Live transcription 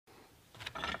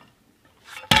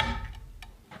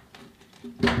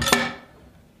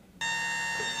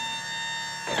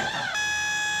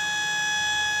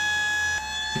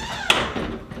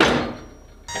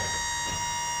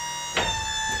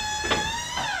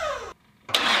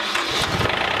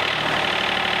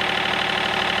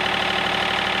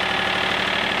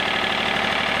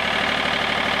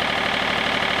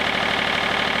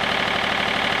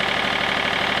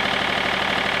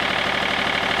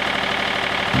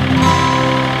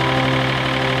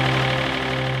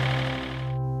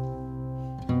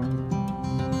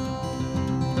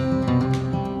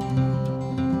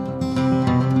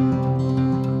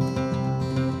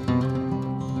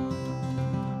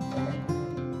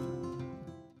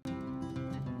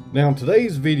Now in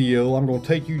today's video, I'm going to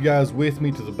take you guys with me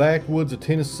to the backwoods of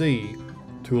Tennessee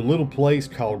to a little place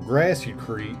called Grassy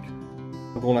Creek.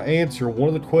 I'm going to answer one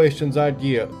of the questions I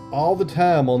get all the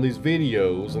time on these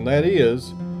videos, and that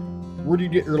is, where do you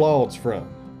get your logs from?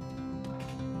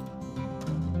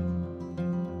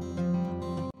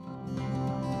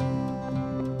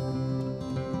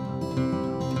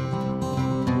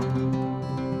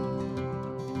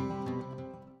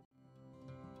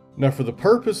 Now for the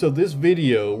purpose of this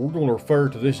video, we're going to refer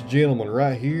to this gentleman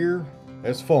right here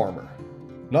as Farmer.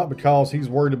 Not because he's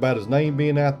worried about his name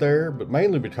being out there, but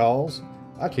mainly because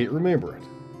I can't remember it.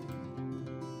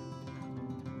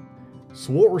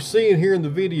 So what we're seeing here in the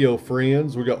video,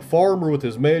 friends, we got Farmer with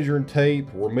his measuring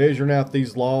tape. We're measuring out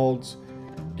these logs,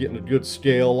 getting a good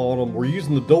scale on them. We're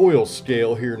using the Doyle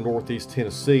scale here in Northeast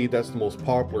Tennessee. That's the most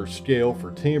popular scale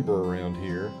for timber around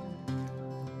here.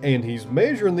 And he's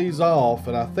measuring these off,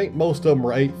 and I think most of them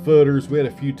are 8-footers. We had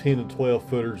a few 10 and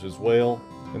 12-footers as well.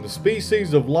 And the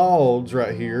species of logs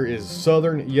right here is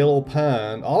southern yellow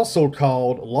pine, also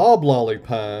called loblolly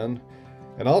pine,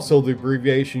 and also the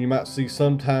abbreviation you might see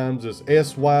sometimes is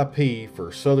SYP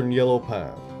for southern yellow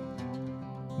pine.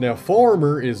 Now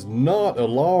Farmer is not a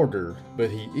logger, but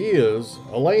he is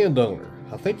a landowner.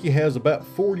 I think he has about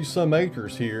 40 some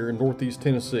acres here in Northeast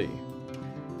Tennessee.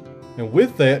 And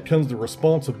with that comes the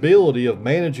responsibility of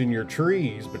managing your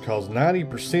trees, because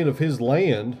 90% of his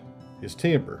land is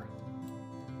timber.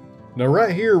 Now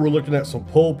right here we're looking at some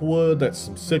pulpwood, that's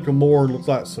some sycamore, looks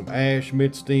like some ash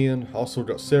mixed in. Also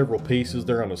got several pieces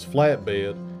there on his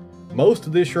flatbed. Most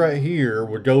of this right here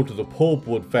would go to the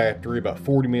pulpwood factory about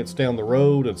 40 minutes down the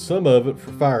road, and some of it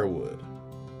for firewood.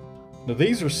 Now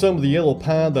these are some of the yellow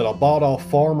pine that I bought off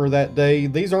Farmer that day.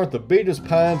 These aren't the biggest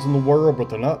pines in the world, but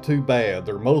they're not too bad.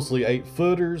 They're mostly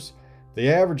 8-footers. The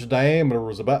average diameter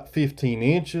was about 15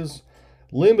 inches.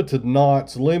 Limited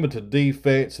knots, limited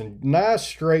defects, and nice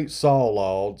straight saw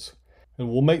logs.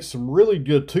 And we'll make some really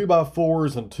good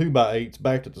 2x4s and 2x8s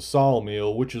back at the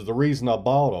sawmill, which is the reason I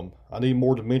bought them. I need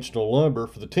more dimensional lumber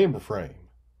for the timber frame.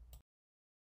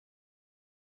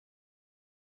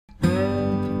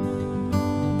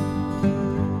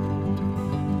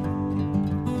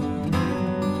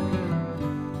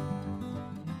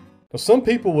 Now some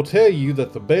people will tell you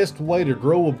that the best way to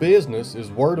grow a business is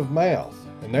word of mouth,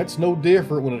 and that's no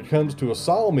different when it comes to a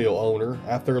sawmill owner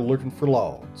out there looking for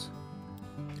logs.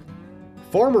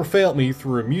 Farmer found me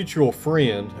through a mutual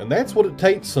friend, and that's what it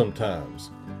takes sometimes.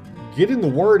 Getting the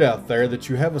word out there that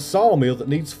you have a sawmill that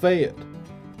needs fed.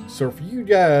 So if you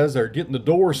guys are getting the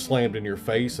door slammed in your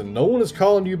face and no one is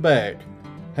calling you back,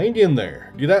 hang in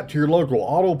there. Get out to your local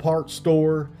auto parts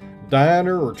store,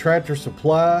 diner, or Tractor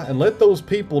Supply, and let those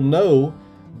people know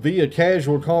via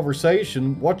casual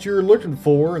conversation what you're looking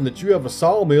for and that you have a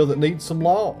sawmill that needs some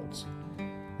logs.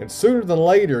 And sooner than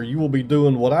later you will be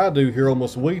doing what I do here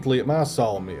almost weekly at my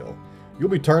sawmill. You'll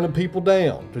be turning people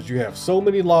down because you have so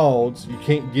many logs you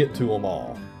can't get to them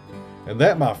all. And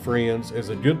that, my friends, is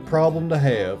a good problem to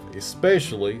have,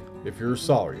 especially if you're a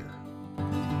sawyer.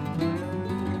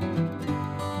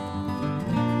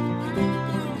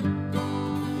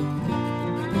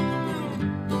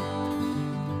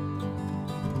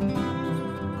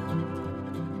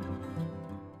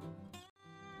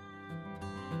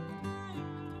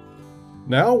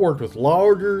 Now I worked with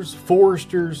loggers,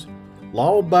 foresters,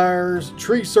 log buyers,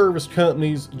 tree service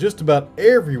companies, just about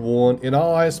everyone in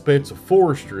all aspects of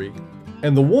forestry.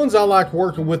 And the ones I like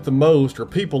working with the most are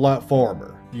people like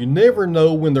Farmer. You never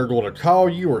know when they're going to call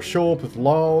you or show up with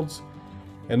logs.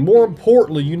 And more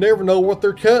importantly, you never know what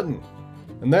they're cutting.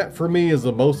 And that for me is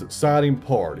the most exciting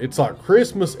part. It's like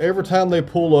Christmas every time they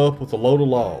pull up with a load of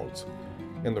logs.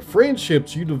 And the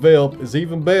friendships you develop is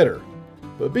even better.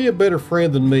 But be a better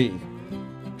friend than me.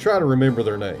 Try to remember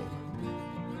their name.